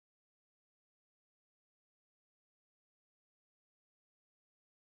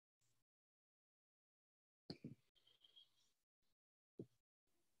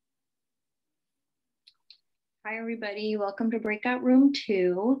Hi, everybody. Welcome to Breakout Room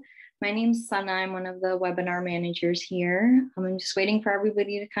 2. My name's Sana. I'm one of the webinar managers here. I'm just waiting for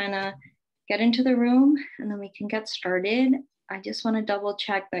everybody to kind of get into the room and then we can get started. I just want to double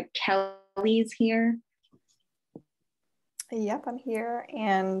check that Kelly's here. Yep, I'm here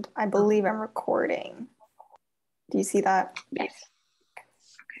and I believe I'm recording. Do you see that? Yes.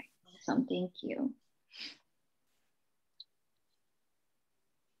 Okay, awesome. Thank you.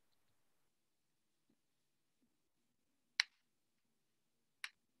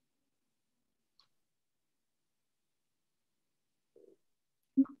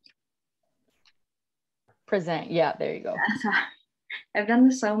 Present. Yeah, there you go. I've done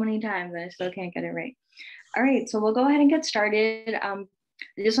this so many times and I still can't get it right. All right, so we'll go ahead and get started. I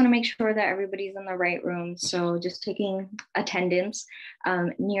just want to make sure that everybody's in the right room. So just taking attendance.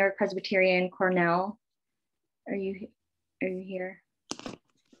 New York Presbyterian, Cornell. Are you here?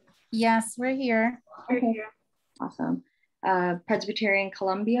 Yes, we're here. Okay, awesome. Presbyterian,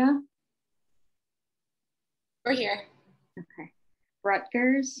 Columbia. We're here. Okay.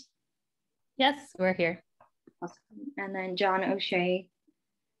 Rutgers. Yes, we're here. Awesome. And then John O'Shea.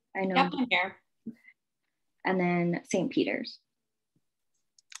 I know. Yep, I'm here. And then St. Peter's.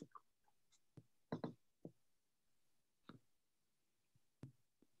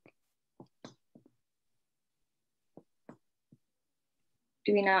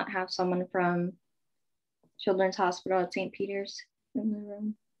 Do we not have someone from Children's Hospital at St. Peter's in the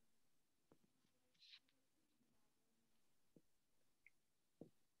room?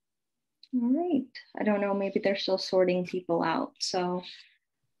 All right. I don't know, maybe they're still sorting people out. So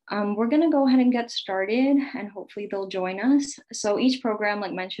we're going to go ahead and get started and hopefully they'll join us. So each program,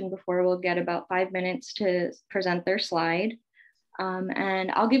 like mentioned before, will get about 5 minutes to present their slide.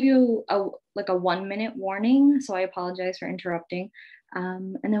 And I'll give you a 1 minute warning. So I apologize for interrupting.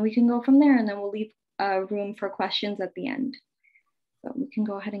 And then we can go from there and then we'll leave room for questions at the end. So we can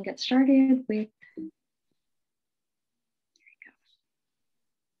go ahead and get started with.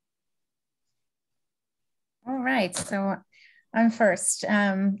 All right, so I'm first.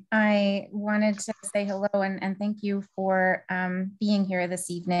 I wanted to say hello and thank you for being here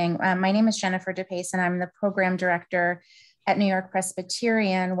this evening. My name is Jennifer DePace and I'm the program director at New York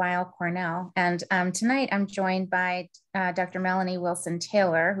Presbyterian, Weill Cornell. And tonight I'm joined by Dr. Melanie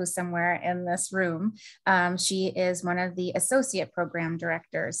Wilson-Taylor, who's somewhere in this room. She is one of the associate program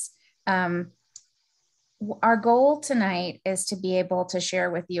directors. Our goal tonight is to be able to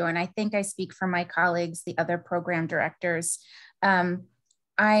share with you, and I think I speak for my colleagues, the other program directors. I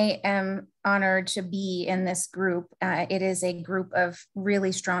am honored to be in this group. It is a group of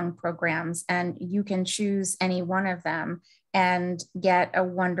really strong programs, and you can choose any one of them and get a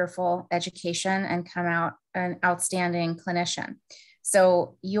wonderful education and come out an outstanding clinician.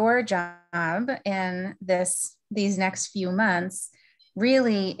 So your job in these next few months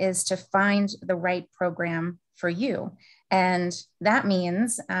really is to find the right program for you. And that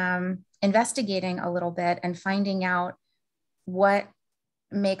means investigating a little bit and finding out what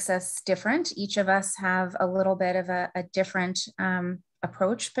makes us different. Each of us have a little bit of a different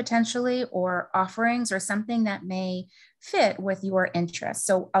approach potentially, or offerings, or something that may fit with your interests.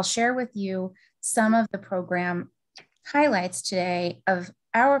 So I'll share with you some of the program highlights today of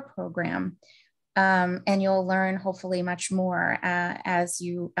our program. And you'll learn hopefully much more as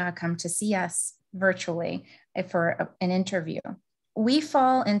you come to see us virtually for an interview. We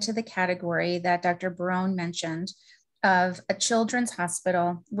fall into the category that Dr. Barone mentioned of a children's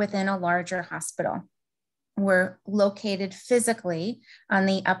hospital within a larger hospital. We're located physically on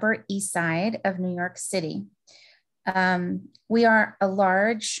the Upper East Side of New York City. We are a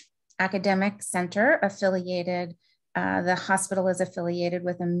large academic center affiliated. The hospital is affiliated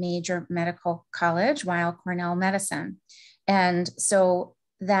with a major medical college, Weill Cornell Medicine. And so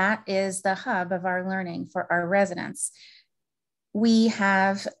that is the hub of our learning for our residents. We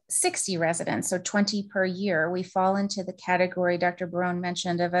have 60 residents, so 20 per year. We fall into the category Dr. Barone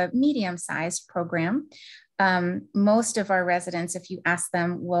mentioned of a medium-sized program. Most of our residents, if you ask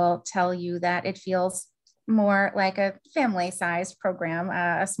them, will tell you that it feels more like a family-sized program,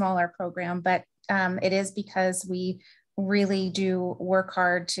 a smaller program, but it is because we really do work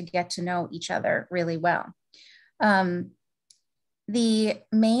hard to get to know each other really well. The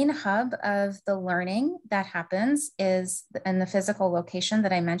main hub of the learning that happens is in the physical location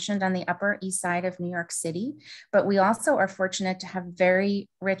that I mentioned on the Upper East Side of New York City, but we also are fortunate to have very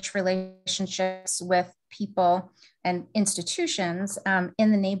rich relationships with people and institutions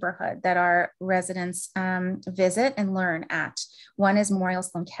in the neighborhood that our residents visit and learn at. One is Memorial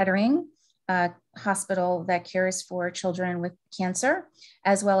Sloan Kettering hospital that cares for children with cancer,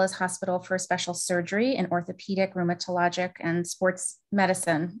 as well as hospital for special surgery and orthopedic, rheumatologic, and sports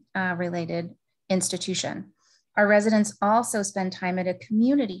medicine related institution. Our residents also spend time at a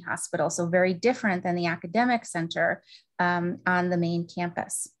community hospital, so very different than the academic center on the main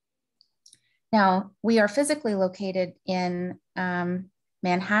campus. Now, we are physically located in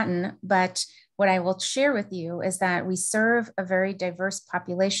Manhattan, but what I will share with you is that we serve a very diverse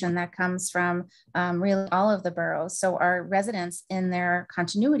population that comes from really all of the boroughs. So our residents in their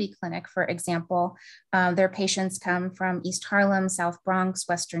continuity clinic, for example, their patients come from East Harlem, South Bronx,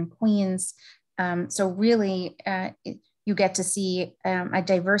 Western Queens. So really, you get to see a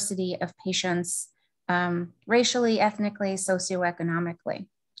diversity of patients racially, ethnically, socioeconomically.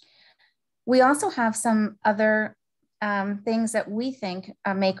 We also have some other things that we think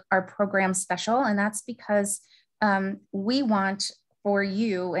make our program special, and that's because we want for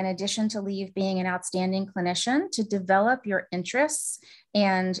you, in addition to Leave being an outstanding clinician, to develop your interests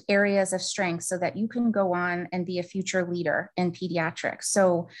and areas of strength so that you can go on and be a future leader in pediatrics.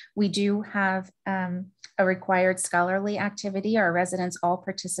 So we do have a required scholarly activity. Our residents all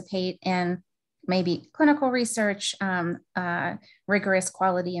participate in maybe clinical research, rigorous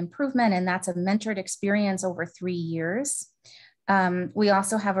quality improvement, and that's a mentored experience over 3 years. We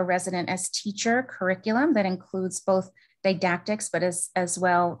also have a resident as teacher curriculum that includes both didactics, but as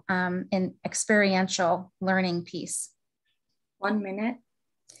well an experiential learning piece. 1 minute.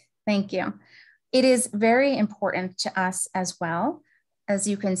 Thank you. It is very important to us as well, as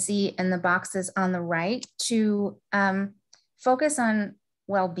you can see in the boxes on the right, to focus on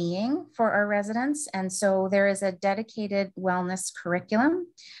well-being for our residents. And so there is a dedicated wellness curriculum,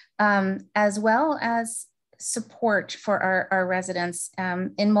 as well as support for our residents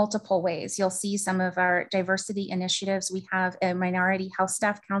in multiple ways. You'll see some of our diversity initiatives. We have a minority health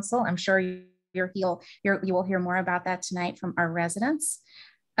staff council. I'm sure you will hear more about that tonight from our residents.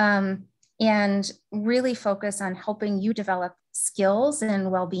 And really focus on helping you develop skills in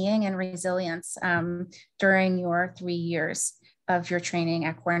well-being and resilience during your 3 years of your training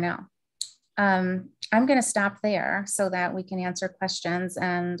at Cornell. I'm going to stop there so that we can answer questions,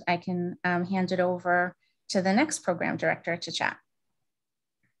 and I can hand it over to the next program director to chat.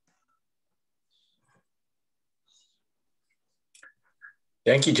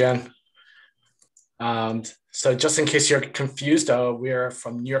 Thank you, Jen. So just in case you're confused, we are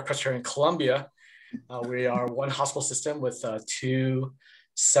from New York Presbyterian Columbia. We are one hospital system with 2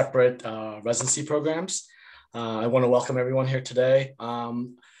 separate residency programs. I want to welcome everyone here today.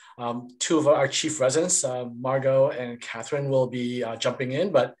 2 of our chief residents, Margot and Catherine, will be jumping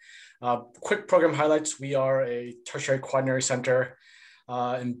in, but quick program highlights. We are a tertiary quaternary center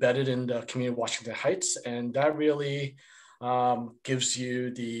embedded in the community of Washington Heights, and that really gives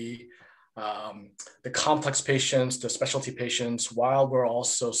you the complex patients, the specialty patients, while we're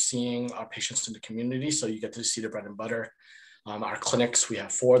also seeing our patients in the community. So you get to see the bread and butter. Our clinics, we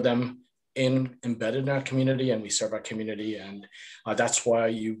have 4 of them embedded in our community, and we serve our community. And that's why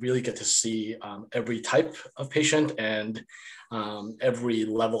you really get to see every type of patient and every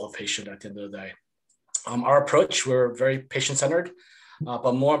level of patient at the end of the day. Our approach, we're very patient-centered,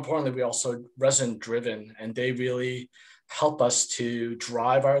 but more importantly, we also resident-driven, and they really help us to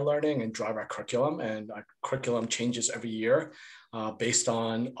drive our learning and drive our curriculum. And our curriculum changes every year based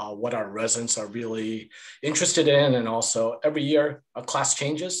on what our residents are really interested in. And also every year a class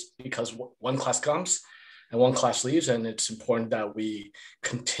changes because one class comes and one class leaves. And it's important that we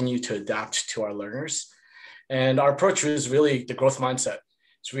continue to adapt to our learners. And our approach is really the growth mindset.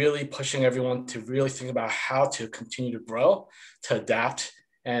 It's really pushing everyone to really think about how to continue to grow, to adapt.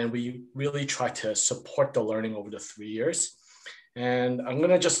 And we really try to support the learning over the 3 years. And I'm going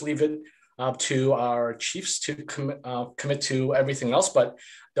to just leave it to our chiefs to commit to everything else. But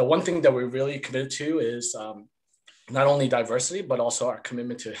the one thing that we're really committed to is not only diversity, but also our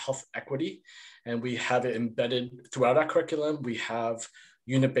commitment to health equity. And we have it embedded throughout our curriculum. We have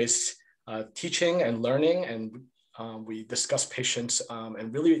unit-based teaching and learning, and we discuss patients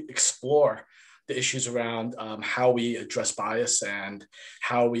and really explore the issues around how we address bias and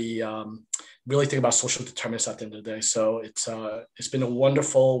how we really think about social determinants at the end of the day. So it's been a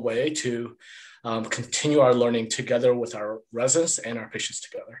wonderful way to continue our learning together with our residents and our patients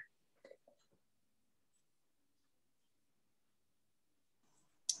together.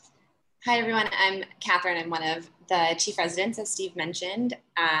 Hi, everyone. I'm Catherine. I'm one of the chief residents, as Steve mentioned.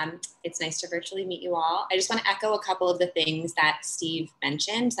 It's nice to virtually meet you all. I just want to echo a couple of the things that Steve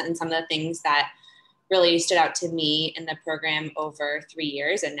mentioned and some of the things that really stood out to me in the program over 3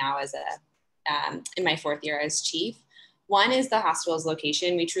 years and now as in my 4th year as chief. One is the hospital's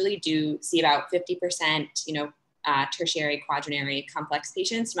location. We truly do see about 50%, tertiary, quaternary, complex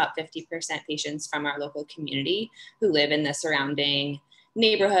patients, about 50% patients from our local community who live in the surrounding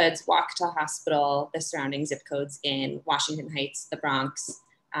neighborhoods, walk to hospital, the surrounding zip codes in Washington Heights, the Bronx,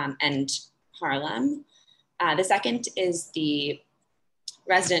 and Harlem. The second is the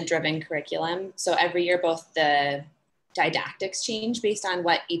resident-driven curriculum. So every year, both the didactics change based on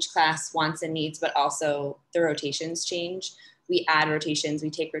what each class wants and needs, but also the rotations change. We add rotations, we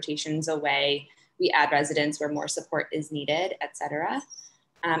take rotations away, we add residents where more support is needed, et cetera.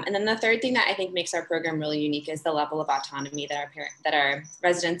 And then the third thing that I think makes our program really unique is the level of autonomy that our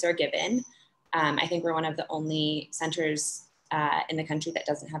residents are given. I think we're one of the only centers in the country that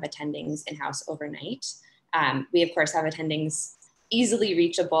doesn't have attendings in-house overnight. We of course have attendings easily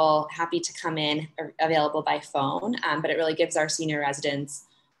reachable, happy to come in, available by phone, but it really gives our senior residents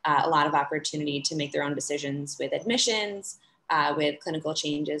a lot of opportunity to make their own decisions with admissions, with clinical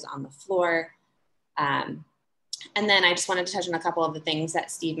changes on the floor. And then I just wanted to touch on a couple of the things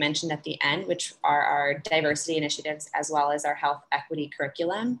that Steve mentioned at the end, which are our diversity initiatives, as well as our health equity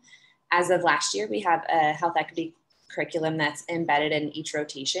curriculum. As of last year, we have a health equity curriculum that's embedded in each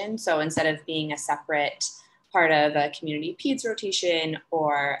rotation. So instead of being a separate part of a community peds rotation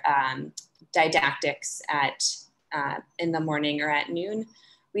or didactics in the morning or at noon,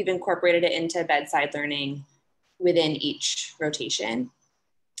 we've incorporated it into bedside learning within each rotation.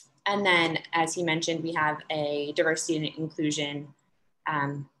 And then, as he mentioned, we have a diversity and inclusion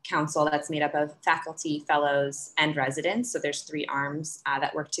council that's made up of faculty, fellows, and residents. So there's 3 arms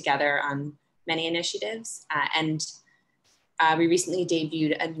that work together on many initiatives. And we recently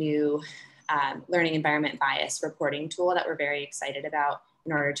debuted a new learning environment bias reporting tool that we're very excited about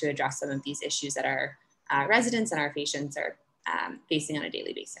in order to address some of these issues that our residents and our patients are facing on a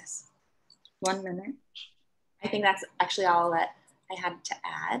daily basis. 1 minute. I think that's actually all that I had to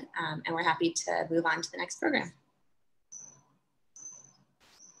add, and we're happy to move on to the next program.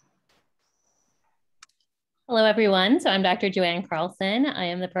 Hello, everyone. So I'm Dr. Joanne Carlson. I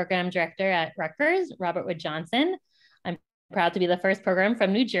am the program director at Rutgers Robert Wood Johnson. I'm proud to be the first program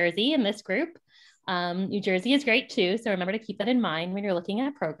from New Jersey in this group. New Jersey is great too, so remember to keep that in mind when you're looking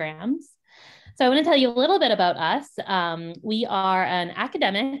at programs. So I want to tell you a little bit about us. We are an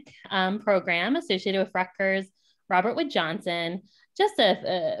academic program associated with Rutgers Robert Wood Johnson, just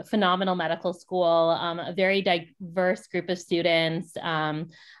a phenomenal medical school, a very diverse group of students,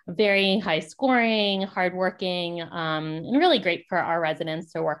 very high scoring, hardworking, and really great for our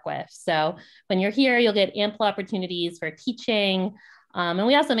residents to work with. So when you're here, you'll get ample opportunities for teaching. And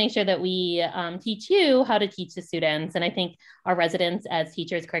we also make sure that we teach you how to teach the students. And I think our residents as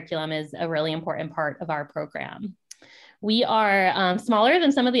teachers curriculum is a really important part of our program. We are smaller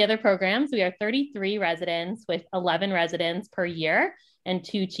than some of the other programs. We are 33 residents with 11 residents per year and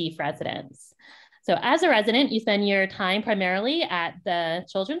 2 chief residents. So as a resident, you spend your time primarily at the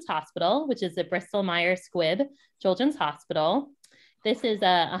Children's Hospital, which is the Bristol Myers Squibb Children's Hospital. This is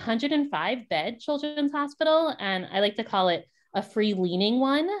a 105-bed children's hospital, and I like to call it a free-leaning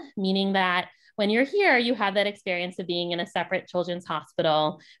one, meaning that when you're here, you have that experience of being in a separate children's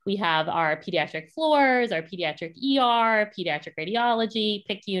hospital. We have our pediatric floors, our pediatric ER, pediatric radiology,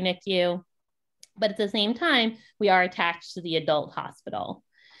 PICU, NICU. But at the same time, we are attached to the adult hospital.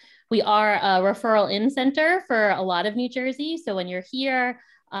 We are a referral-in center for a lot of New Jersey. So when you're here,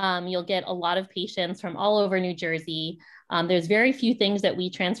 you'll get a lot of patients from all over New Jersey. There's very few things that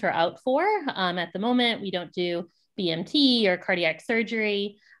we transfer out for. At the moment, we don't do BMT or cardiac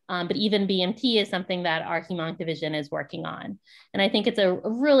surgery. But even BMT is something that our Hem/Onc division is working on. And I think it's a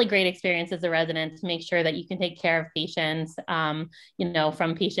really great experience as a resident to make sure that you can take care of patients,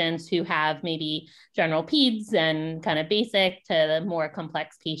 from patients who have maybe general peds and kind of basic to the more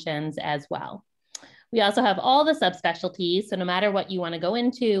complex patients as well. We also have all the subspecialties. So no matter what you want to go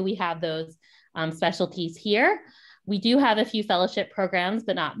into, we have those specialties here. We do have a few fellowship programs,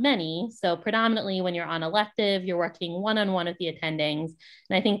 but not many. So predominantly when you're on elective, you're working one-on-one with the attendings.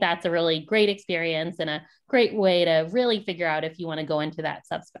 And I think that's a really great experience and a great way to really figure out if you want to go into that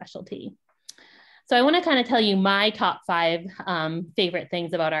subspecialty. So I want to kind of tell you my top 5 favorite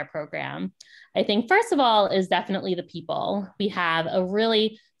things about our program. I think first of all is definitely the people. We have a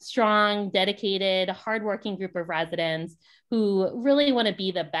really strong, dedicated, hardworking group of residents who really want to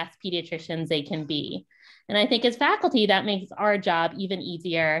be the best pediatricians they can be. And I think as faculty, that makes our job even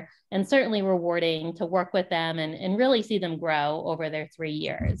easier and certainly rewarding to work with them and really see them grow over their 3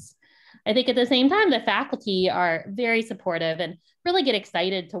 years. I think at the same time, the faculty are very supportive and really get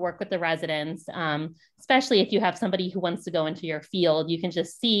excited to work with the residents, especially if you have somebody who wants to go into your field. You can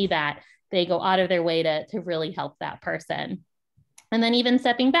just see that they go out of their way to really help that person. And then even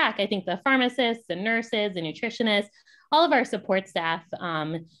stepping back, I think the pharmacists and nurses and nutritionists, all of our support staff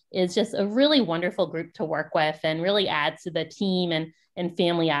is just a really wonderful group to work with and really adds to the team and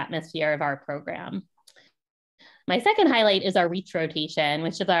family atmosphere of our program. My second highlight is our REACH rotation,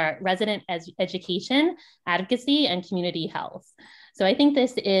 which is our resident education, advocacy, and community health. So I think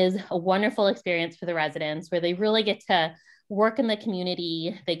this is a wonderful experience for the residents where they really get to work in the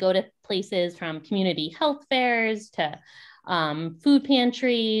community. They go to places from community health fairs to food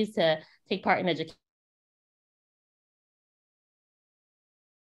pantries to take part in education.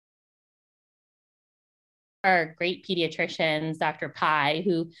 Our great pediatricians, Dr. Pai,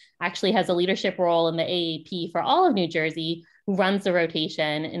 who actually has a leadership role in the AAP for all of New Jersey, who runs the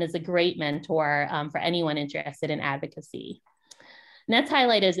rotation and is a great mentor for anyone interested in advocacy. Next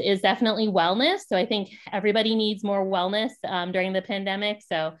highlight is definitely wellness. So I think everybody needs more wellness during the pandemic.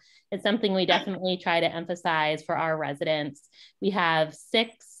 So it's something we definitely try to emphasize for our residents. We have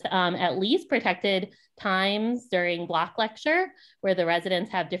 6 at least protected times during block lecture where the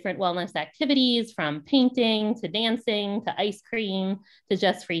residents have different wellness activities from painting to dancing to ice cream to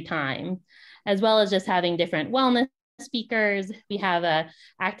just free time, as well as just having different wellness speakers. We have an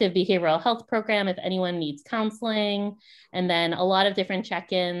active behavioral health program if anyone needs counseling, and then a lot of different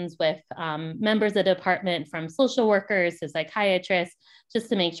check-ins with members of the department from social workers to psychiatrists, just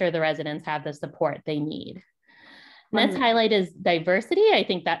to make sure the residents have the support they need. Next highlight is diversity. I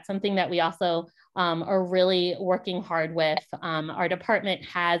think that's something that we also are really working hard with. Our department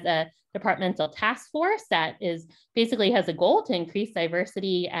has a departmental task force that basically has a goal to increase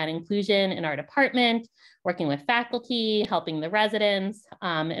diversity and inclusion in our department, working with faculty, helping the residents.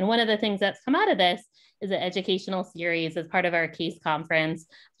 And one of the things that's come out of this is an educational series as part of our CASE conference,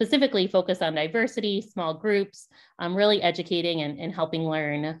 specifically focused on diversity, small groups, really educating and helping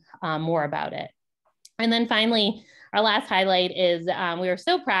learn more about it. And then finally, our last highlight is we were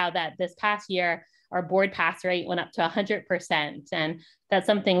so proud that this past year, our board pass rate went up to 100%. And that's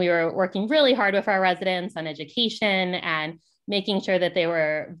something we were working really hard with our residents on education and making sure that they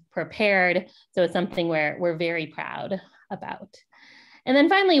were prepared. So it's something we're very proud about. And then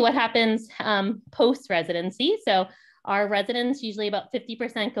finally, what happens post-residency? So our residents, usually about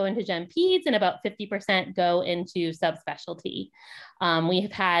 50% go into Gen Peds and about 50% go into subspecialty. We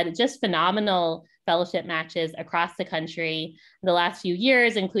have had just phenomenal fellowship matches across the country in the last few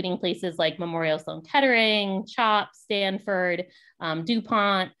years, including places like Memorial Sloan Kettering, CHOP, Stanford,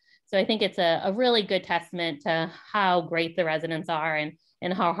 DuPont. So I think it's a really good testament to how great the residents are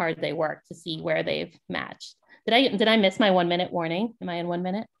and how hard they work to see where they've matched. Did I miss my 1 minute warning? Am I in 1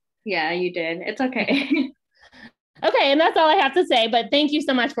 minute? Yeah, you did. It's okay. Okay, and that's all I have to say, but thank you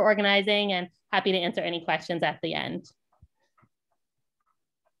so much for organizing and happy to answer any questions at the end.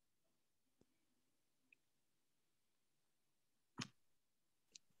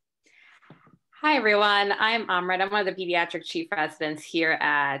 Hi, everyone. I'm Amrit. I'm one of the pediatric chief residents here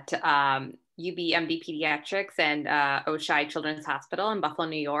at UBMD Pediatrics and Osher Children's Hospital in Buffalo,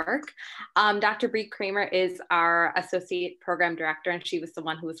 New York. Dr. Bree Kramer is our associate program director, and she was the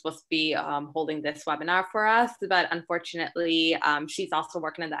one who was supposed to be holding this webinar for us. But unfortunately, she's also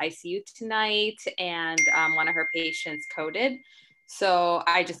working in the ICU tonight, and one of her patients coded. So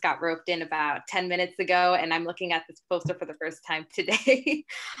I just got roped in about 10 minutes ago, and I'm looking at this poster for the first time today.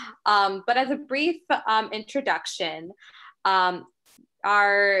 But as a brief introduction,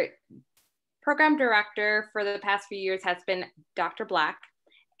 our program director for the past few years has been Dr. Black,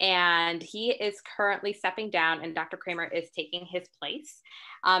 and he is currently stepping down, and Dr. Kramer is taking his place.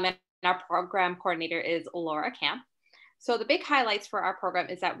 And our program coordinator is Laura Camp. So the big highlights for our program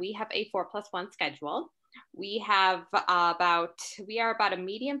is that we have a 4+1 schedule. We are about a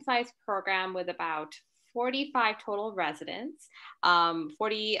medium-sized program with about 45 total residents.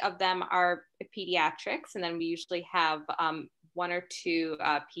 40 of them are pediatrics, and then we usually have 1 or 2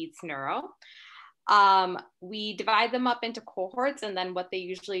 peds neuro. We divide them up into cohorts, and then what they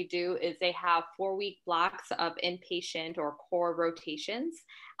usually do is they have 4-week blocks of inpatient or core rotations,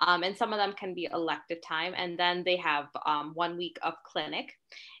 and some of them can be elective time, and then they have 1 week of clinic.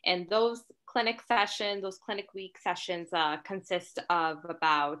 And those clinic week sessions consist of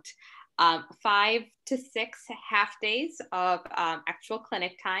about 5 to 6 half days of actual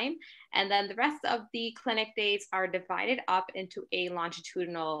clinic time. And then the rest of the clinic days are divided up into a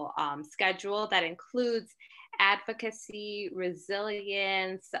longitudinal schedule that includes advocacy,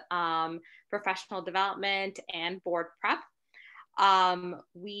 resilience, professional development, and board prep.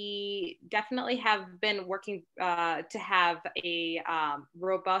 We definitely have been working to have a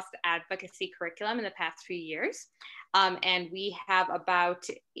robust advocacy curriculum in the past few years. And we have about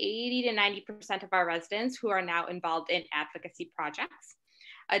 80 to 90% of our residents who are now involved in advocacy projects.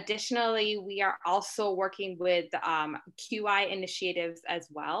 Additionally, we are also working with QI initiatives as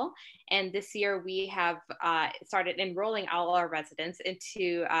well. And this year we have started enrolling all our residents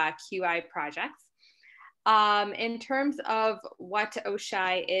into QI projects. In terms of what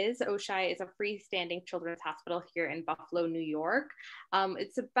OSHI is a freestanding children's hospital here in Buffalo, New York.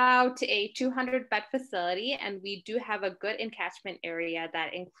 It's about a 200-bed facility, and we do have a good encatchment area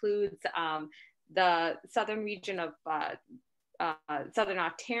that includes the southern region of Southern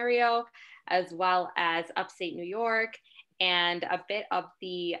Ontario, as well as upstate New York, and a bit of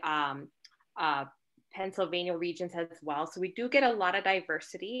the Pennsylvania regions as well. So we do get a lot of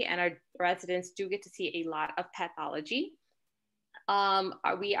diversity, and our residents do get to see a lot of pathology.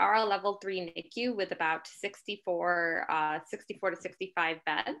 We are a level 3 NICU with about 64 to 65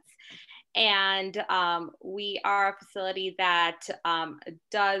 beds. And we are a facility that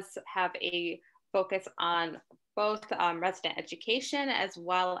does have a focus on both resident education as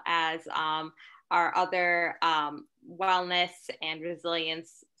well as our other wellness and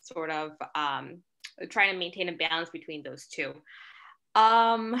resilience sort of trying to maintain a balance between those two.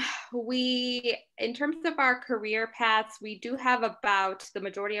 In terms of our career paths, we do have about the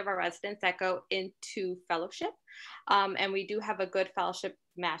majority of our residents that go into fellowship. And we do have a good fellowship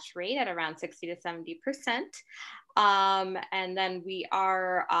match rate at around 60 to 70%. And then we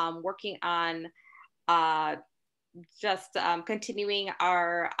are working on continuing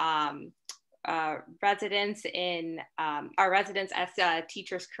our residents as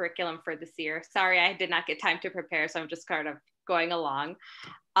teachers curriculum for this year. Sorry, I did not get time to prepare, so I'm just kind of going along.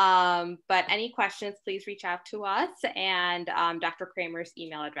 But any questions, please reach out to us, and Dr. Kramer's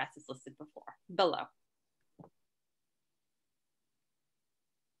email address is listed below.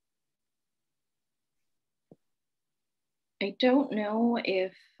 I don't know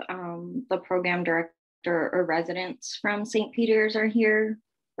if the program director or residents from St. Peter's are here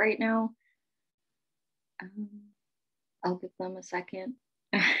right now. I'll give them a second.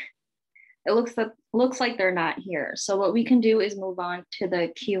 It looks like they're not here. So what we can do is move on to the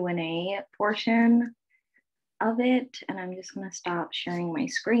Q&A portion of it. And I'm just gonna stop sharing my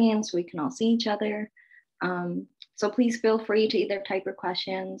screen so we can all see each other. So please feel free to either type your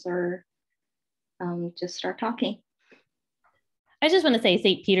questions or just start talking. I just want to say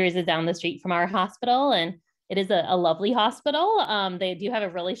St. Peter's is down the street from our hospital, and it is a lovely hospital. They do have a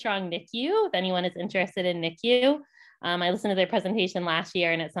really strong NICU if anyone is interested in NICU. I listened to their presentation last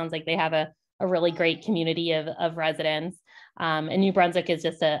year, and it sounds like they have a really great community of residents. And New Brunswick is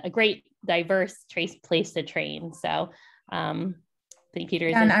just a great, diverse place to train. So St.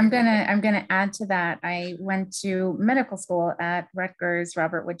 Peter's. And I'm gonna add to that. I went to medical school at Rutgers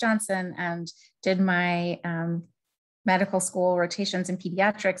Robert Wood Johnson and did my medical school rotations in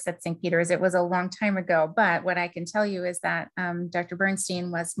pediatrics at St. Peter's. It was a long time ago, but what I can tell you is that Dr.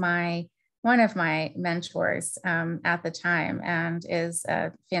 Bernstein was one of my mentors at the time, and is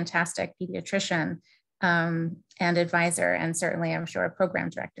a fantastic pediatrician and advisor, and certainly I'm sure a program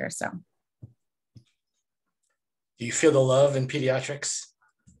director. So, do you feel the love in pediatrics?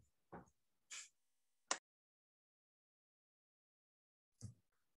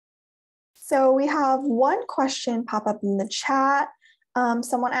 So we have one question pop up in the chat.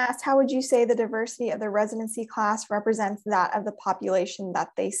 Someone asked, how would you say the diversity of the residency class represents that of the population that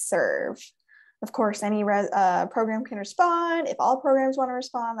they serve? Of course, any program can respond. If all programs want to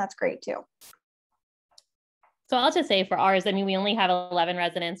respond, that's great too. So I'll just say for ours, I mean, we only have 11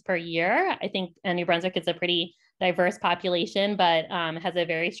 residents per year. I think New Brunswick is a pretty diverse population, but has a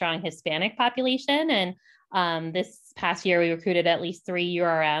very strong Hispanic population. And this past year, we recruited at least 3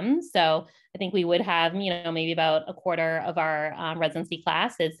 URMs. So I think we would have, maybe about a quarter of our residency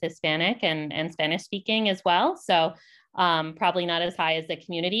class is Hispanic and Spanish speaking as well. So probably not as high as the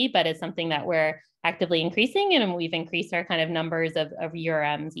community, but it's something that we're actively increasing, and we've increased our kind of numbers of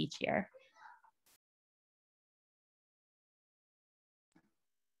URMs each year.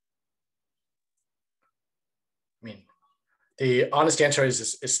 I mean, the honest answer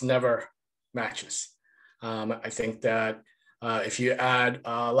is it's never matches. I think that if you add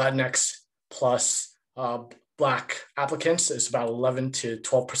Latinx plus Black applicants, it's about 11 to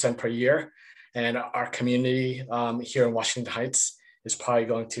 12% per year. And our community here in Washington Heights is probably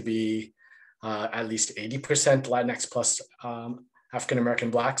going to be at least 80% Latinx plus African-American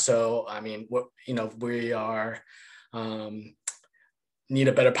Black. So, I mean, we are need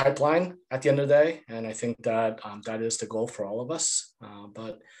a better pipeline at the end of the day. And I think that that is the goal for all of us.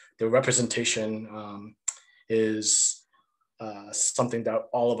 But the representation is something that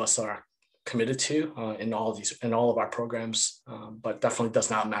all of us are committed to in all of our programs, but definitely does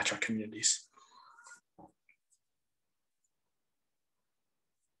not match our communities.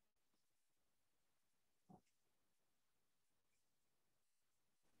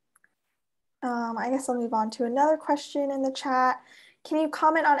 I guess I'll move on to another question in the chat. Can you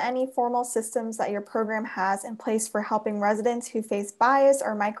comment on any formal systems that your program has in place for helping residents who face bias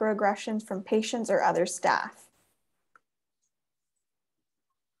or microaggressions from patients or other staff?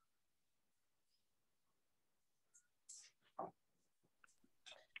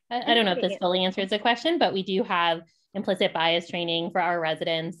 I don't know if this fully answers the question, but we do have implicit bias training for our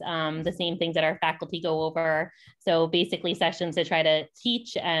residents, the same things that our faculty go over. So basically sessions to try to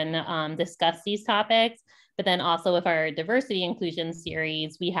teach and discuss these topics. But then also with our diversity inclusion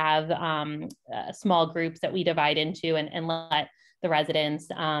series, we have small groups that we divide into and let the residents,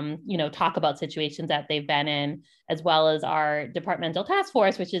 talk about situations that they've been in, as well as our departmental task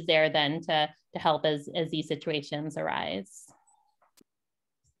force, which is there then to help as these situations arise.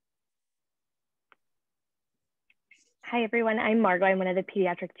 Hi, everyone. I'm Margot. I'm one of the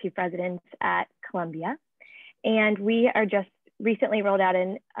pediatric chief residents at Columbia. And we are just recently rolled out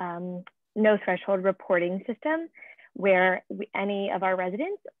an no threshold reporting system where any of our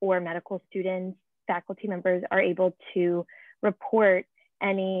residents or medical students, faculty members are able to report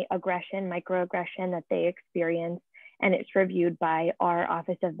any aggression, microaggression that they experience. And it's reviewed by our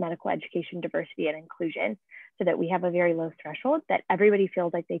Office of Medical Education, Diversity, and Inclusion, so that we have a very low threshold that everybody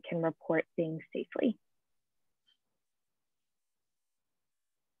feels like they can report things safely.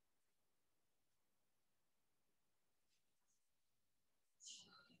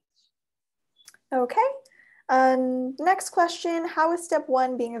 Okay. Next question, how is step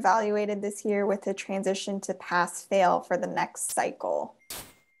 1 being evaluated this year with the transition to pass-fail for the next cycle?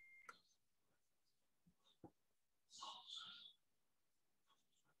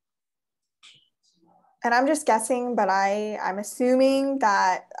 And I'm just guessing, but I'm assuming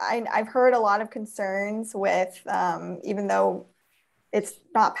that I've heard a lot of concerns with, even though it's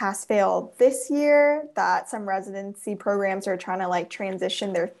not pass-fail this year, that some residency programs are trying to like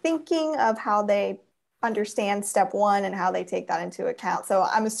transition their thinking of how they understand step 1 and how they take that into account. So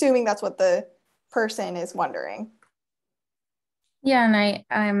I'm assuming that's what the person is wondering. Yeah,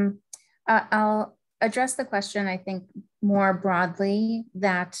 and I'll address the question, I think, more broadly,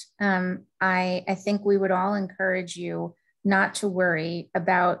 that I think we would all encourage you not to worry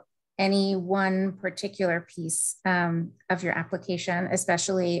about any one particular piece of your application,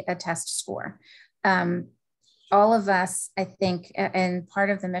 especially a test score. All of us, I think, and part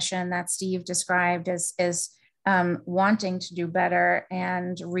of the mission that Steve described is wanting to do better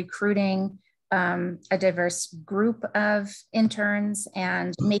and recruiting a diverse group of interns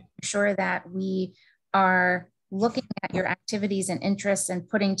and making sure that we are looking at your activities and interests and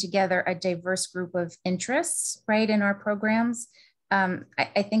putting together a diverse group of interests, right, in our programs.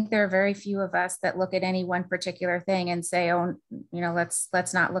 I think there are very few of us that look at any one particular thing and say, oh,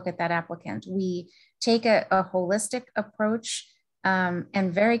 let's not look at that applicant. We take a holistic approach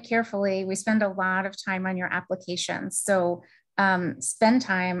and very carefully, we spend a lot of time on your applications. So spend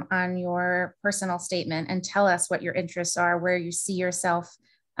time on your personal statement and tell us what your interests are, where you see yourself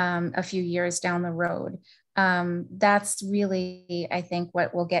a few years down the road. That's really, I think,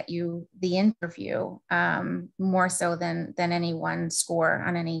 what will get you the interview more so than any one score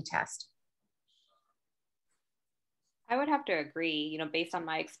on any test. I would have to agree, based on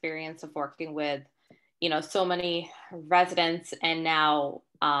my experience of working with, so many residents and now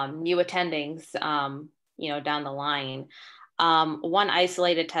new attendings, down the line. One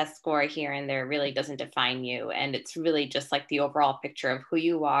isolated test score here and there really doesn't define you. And it's really just like the overall picture of who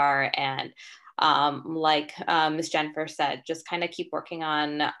you are. And like Ms. Jennifer said, just kind of keep working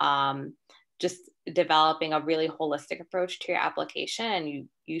on just developing a really holistic approach to your application, and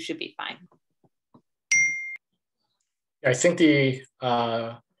you should be fine. I think the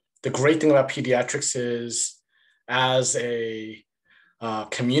great thing about pediatrics is, as a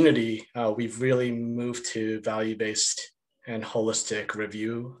community, we've really moved to value-based and holistic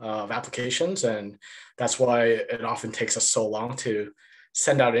review of applications. And that's why it often takes us so long to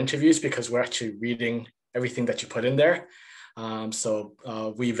send out interviews, because we're actually reading everything that you put in there. So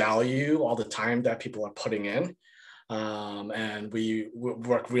we value all the time that people are putting in. And we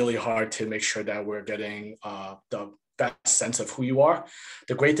work really hard to make sure that we're getting the best sense of who you are.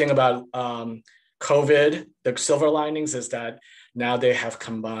 The great thing about COVID, the silver linings, is that now they have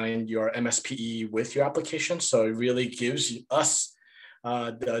combined your MSPE with your application. So it really gives us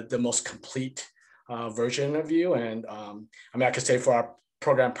the most complete version of you. And I mean, I could say for our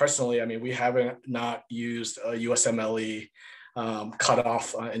program personally, I mean, we haven't not used a USMLE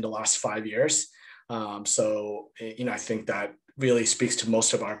cutoff in the last 5 years. So, you know, I think that really speaks to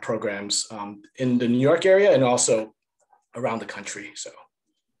most of our programs in the New York area and also around the country. So.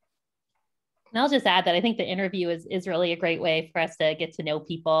 And I'll just add that I think the interview is really a great way for us to get to know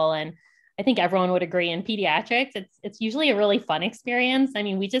people. And I think everyone would agree in pediatrics, it's usually a really fun experience. I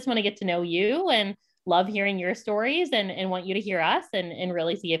mean, we just want to get to know you and love hearing your stories and want you to hear us and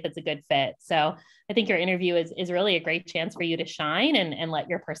really see if it's a good fit. So I think your interview is really a great chance for you to shine and let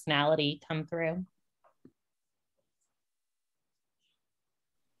your personality come through.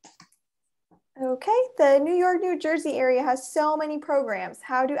 Okay, the New York, New Jersey area has so many programs.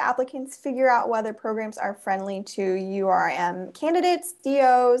 How do applicants figure out whether programs are friendly to URM candidates,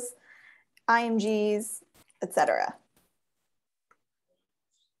 DOs, IMGs, etc.?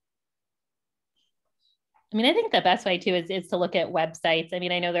 I mean, I think the best way too is to look at websites. I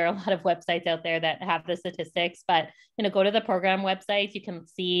mean, I know there are a lot of websites out there that have the statistics, but, you know, go to the program websites. You can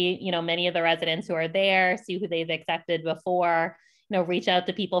see, you know, many of the residents who are there, see who they've accepted before, you know, reach out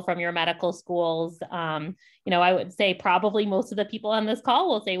to people from your medical schools. You know, I would say probably most of the people on this call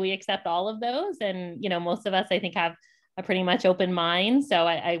will say we accept all of those. And, you know, most of us, I think, have a pretty much open mind. So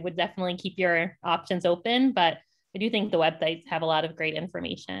I would definitely keep your options open, but I do think the websites have a lot of great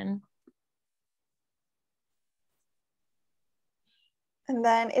information. And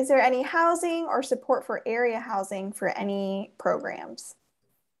then, is there any housing or support for area housing for any programs?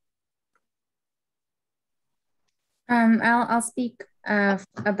 I'll speak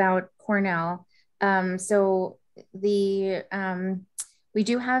about Cornell. So we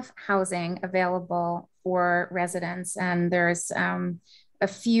do have housing available for residents, and there's a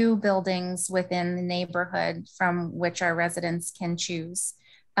few buildings within the neighborhood from which our residents can choose.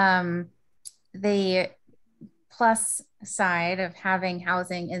 The plus side of having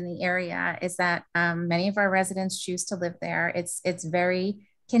housing in the area is that many of our residents choose to live there. It's very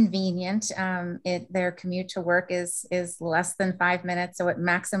convenient. Their commute to work is less than 5 minutes, so it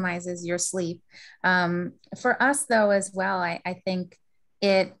maximizes your sleep. For us, though, as well, I think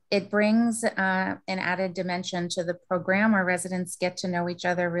it brings an added dimension to the program. Our residents get to know each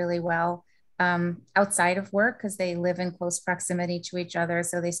other really well outside of work because they live in close proximity to each other.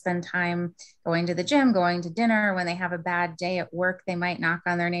 So they spend time going to the gym, going to dinner. When they have a bad day at work, they might knock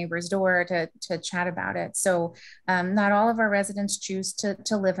on their neighbor's door to chat about it. So not all of our residents choose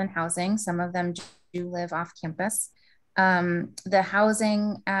to live in housing. Some of them do live off campus. The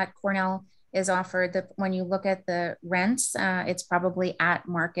housing at Cornell is offered, when you look at the rents, it's probably at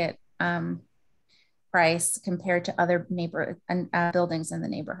market price compared to other buildings in the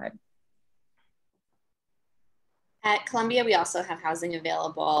neighborhood. At Columbia, we also have housing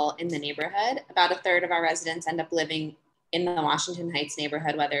available in the neighborhood. About a third of our residents end up living in the Washington Heights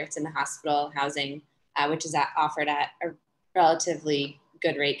neighborhood, whether it's in the hospital housing, which is offered at a relatively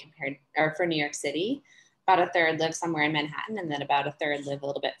good rate for New York City. About a third live somewhere in Manhattan, and then about a third live a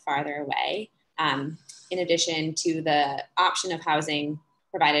little bit farther away. In addition to the option of housing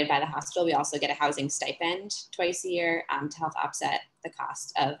provided by the hospital, we also get a housing stipend twice a year to help offset the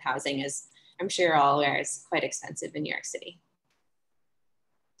cost of housing, as I'm sure you're all aware is quite expensive in New York City.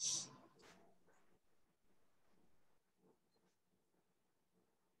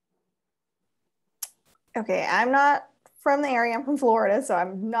 Okay, I'm not from the area, I'm from Florida, so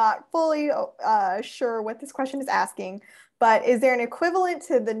I'm not fully sure what this question is asking, but is there an equivalent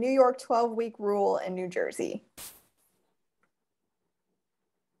to the New York 12-week rule in New Jersey?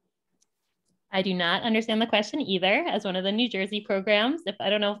 I do not understand the question either as one of the New Jersey programs. I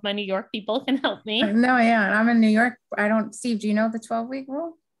don't know if my New York people can help me. No, yeah, I'm in New York. Steve, do you know the 12-week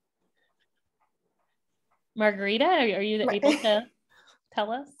rule? Margarita, are you able to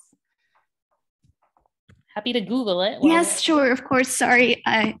tell us? Happy to Google it. Yes, sure, of course. Sorry,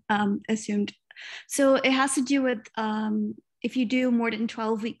 I assumed. So it has to do with if you do more than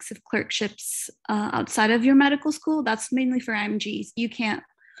 12 weeks of clerkships outside of your medical school, that's mainly for IMGs. You can't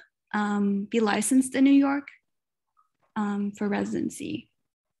be licensed in New York for residency.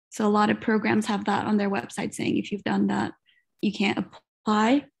 So a lot of programs have that on their website saying if you've done that, you can't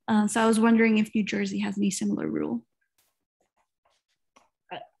apply. So I was wondering if New Jersey has any similar rule.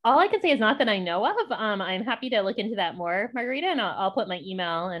 All I can say is not that I know of. I'm happy to look into that more, Margarita, and I'll put my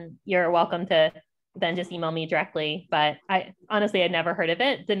email, and you're welcome to then just email me directly. But I honestly had never heard of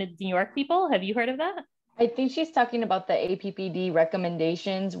it. The New York people, have you heard of that? I think she's talking about the APPD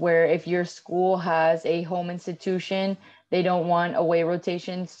recommendations, where if your school has a home institution, they don't want away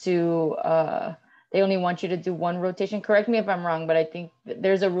rotations to they only want you to do one rotation. Correct me if I'm wrong, but I think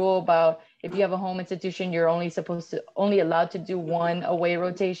there's a rule about if you have a home institution, you're only allowed to do one away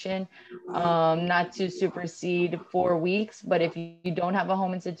rotation, not to supersede 4 weeks. But if you don't have a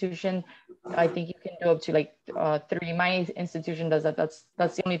home institution, I think you can do up to like 3. My institution does that. That's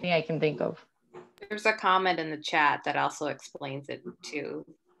the only thing I can think of. There's a comment in the chat that also explains it too.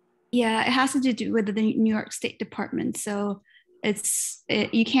 Yeah, it has to do with the New York State Department. So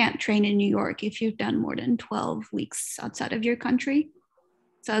you can't train in New York if you've done more than 12 weeks outside of your country.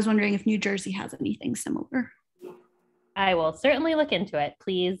 So I was wondering if New Jersey has anything similar. I will certainly look into it.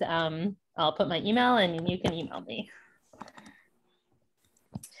 Please, I'll put my email and you can email me.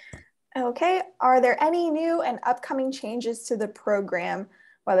 Okay, are there any new and upcoming changes to the program,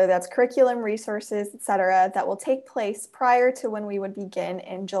 whether that's curriculum, resources, etc., that will take place prior to when we would begin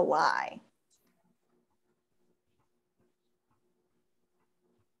in July?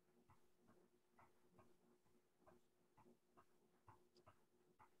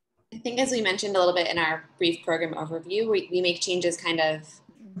 I think as we mentioned a little bit in our brief program overview, we make changes kind of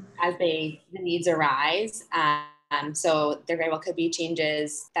as the needs arise. So there very well could be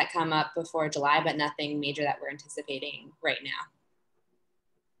changes that come up before July, but nothing major that we're anticipating right now.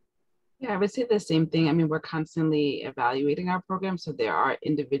 Yeah, I would say the same thing. I mean, we're constantly evaluating our program, so there are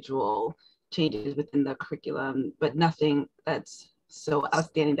individual changes within the curriculum, but nothing that's so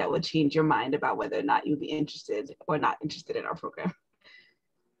outstanding that would change your mind about whether or not you'd be interested or not interested in our program.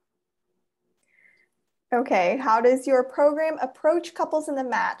 Okay, how does your program approach couples in the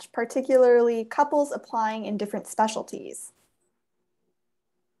match, particularly couples applying in different specialties?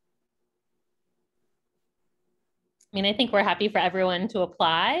 I mean, I think we're happy for everyone to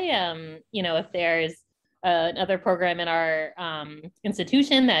apply. You know, if there's another program in our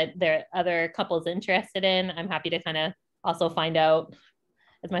institution that there are other couples interested in, I'm happy to kind of also find out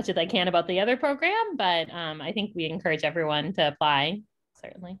as much as I can about the other program, but I think we encourage everyone to apply,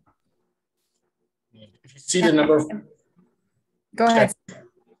 certainly. If you see the number of... Go ahead.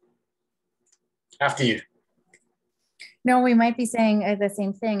 After you. No, we might be saying the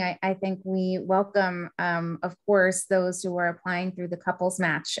same thing. I think we welcome, of course, those who are applying through the couples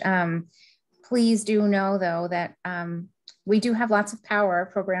match. Please do know, though, that we do have lots of power,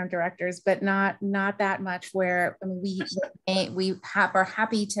 program directors, but not that much where we are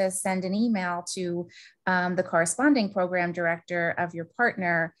happy to send an email to the corresponding program director of your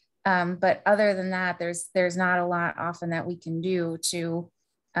partner. But other than that, there's not a lot often that we can do to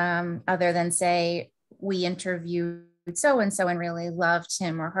other than say we interviewed so-and-so and really loved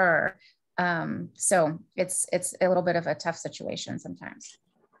him or her. So it's a little bit of a tough situation sometimes.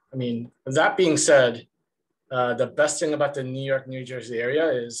 I mean, that being said, the best thing about the New York, New Jersey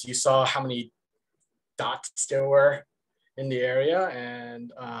area is you saw how many dots there were in the area.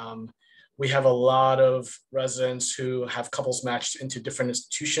 And we have a lot of residents who have couples matched into different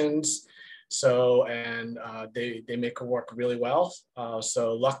institutions. So, and they make it work really well.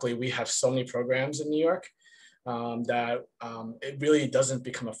 So luckily we have so many programs in New York that it really doesn't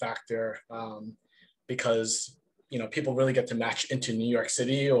become a factor because, you know, people really get to match into New York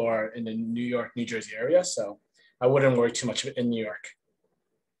City or in the New York, New Jersey area. So I wouldn't worry too much in New York.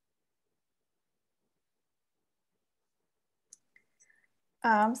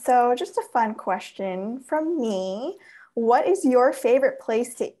 So just a fun question from me. What is your favorite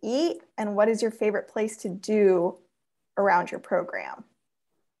place to eat and what is your favorite place to do around your program?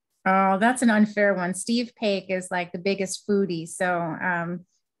 Oh, that's an unfair one. Steve Paik is like the biggest foodie. So,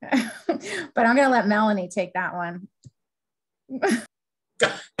 but I'm going to let Melanie take that one.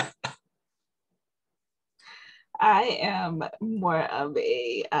 I am more of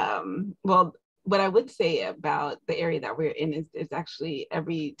a, well, what I would say about the area that we're in is actually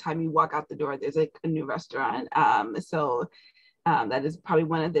every time you walk out the door, there's like a new restaurant. So that is probably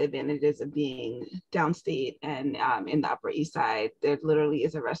one of the advantages of being downstate and in the Upper East Side. There literally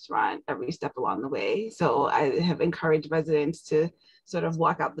is a restaurant every step along the way. So I have encouraged residents to sort of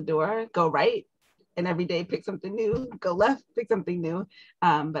walk out the door, go right, and every day pick something new, go left, pick something new.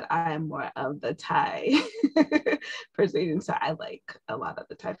 But I am more of the Thai person, and so I like a lot of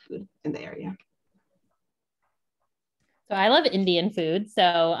the Thai food in the area. So I love Indian food.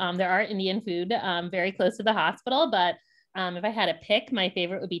 So there are Indian food very close to the hospital, but if I had to pick, my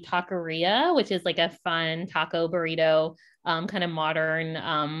favorite would be Taqueria, which is like a fun taco burrito, kind of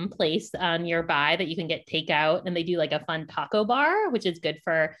modern place nearby that you can get takeout. And they do like a fun taco bar, which is good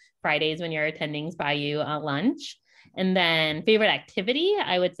for Fridays when your attendings buy you lunch. And then favorite activity,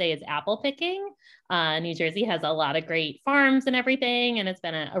 I would say, is apple picking. New Jersey has a lot of great farms and everything, and it's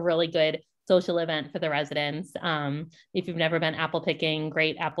been a really good social event for the residents. If you've never been apple picking,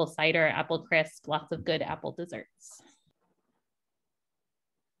 great apple cider, apple crisp, lots of good apple desserts.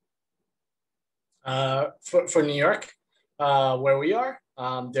 For New York, where we are,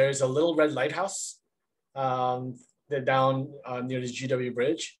 there's a little red lighthouse. They're down near the GW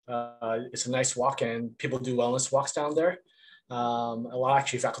Bridge. It's a nice walk, and people do wellness walks down there. A lot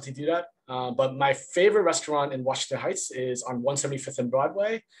actually faculty do that. But my favorite restaurant in Washington Heights is on 175th and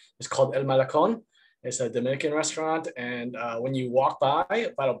Broadway. It's called El Malacon. It's a Dominican restaurant. And when you walk by,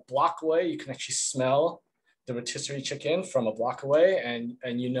 about a block away, you can actually smell the rotisserie chicken from a block away,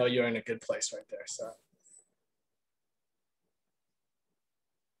 and you know you're in a good place right there. So.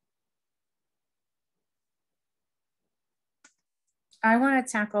 I want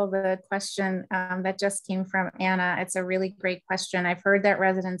to tackle the question that just came from Anna. It's a really great question. I've heard that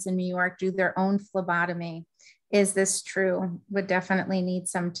residents in New York do their own phlebotomy. Is this true? Would definitely need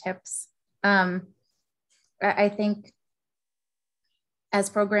some tips. I think as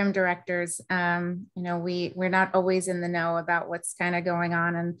program directors, we're not always in the know about what's kind of going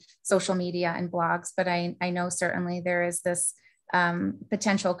on in social media and blogs, but I know certainly there is this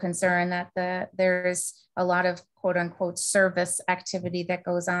potential concern that there's a lot of quote unquote service activity that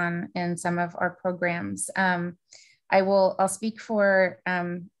goes on in some of our programs. I'll speak for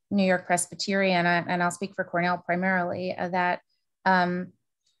New York Presbyterian, and I'll speak for Cornell primarily, that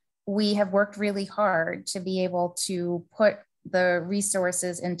we have worked really hard to be able to put the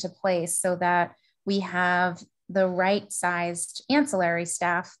resources into place so that we have the right sized ancillary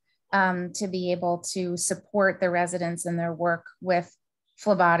staff to be able to support the residents in their work with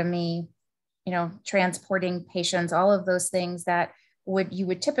phlebotomy, transporting patients, all of those things that you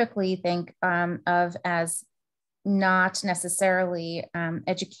would typically think of as not necessarily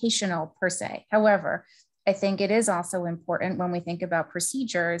educational per se. However, I think it is also important when we think about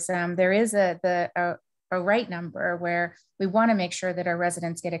procedures. There is a right number where we want to make sure that our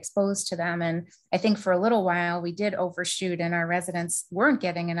residents get exposed to them. And I think for a little while we did overshoot and our residents weren't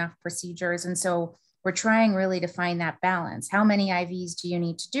getting enough procedures. And so we're trying really to find that balance. How many IVs do you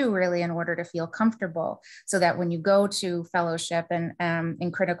need to do really in order to feel comfortable so that when you go to fellowship and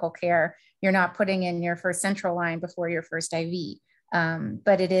in critical care, you're not putting in your first central line before your first IV.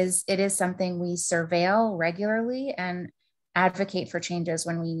 But it is something we surveil regularly and advocate for changes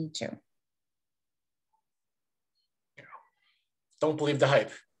when we need to. Don't believe the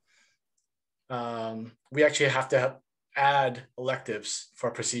hype. We actually have to add electives for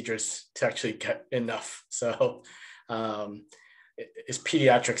procedures to actually get enough. So it's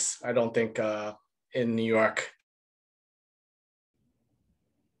pediatrics, I don't think, in New York.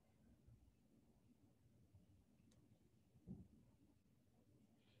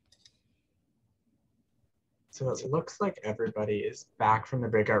 So it looks like everybody is back from the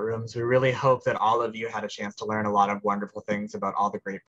breakout rooms. We really hope that all of you had a chance to learn a lot of wonderful things about all the great